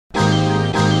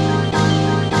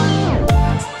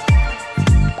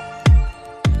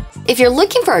If you're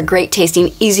looking for a great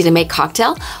tasting, easy to make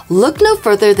cocktail, look no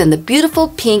further than the beautiful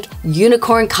pink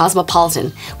Unicorn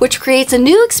Cosmopolitan, which creates a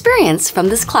new experience from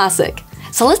this classic.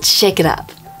 So let's shake it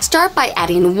up. Start by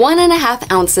adding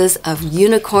 1.5 ounces of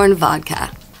Unicorn vodka,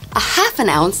 a half an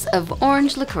ounce of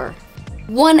orange liqueur,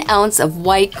 1 ounce of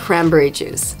white cranberry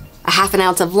juice, a half an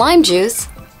ounce of lime juice.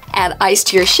 Add ice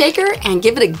to your shaker and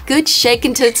give it a good shake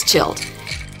until it's chilled.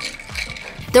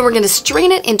 Then we're going to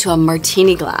strain it into a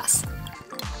martini glass.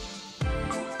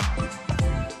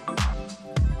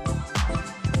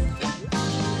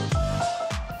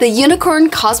 The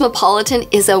Unicorn Cosmopolitan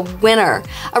is a winner,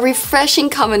 a refreshing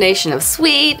combination of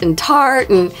sweet and tart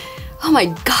and, oh my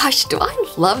gosh, do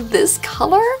I love this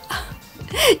color?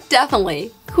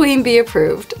 Definitely Queen Bee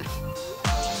approved.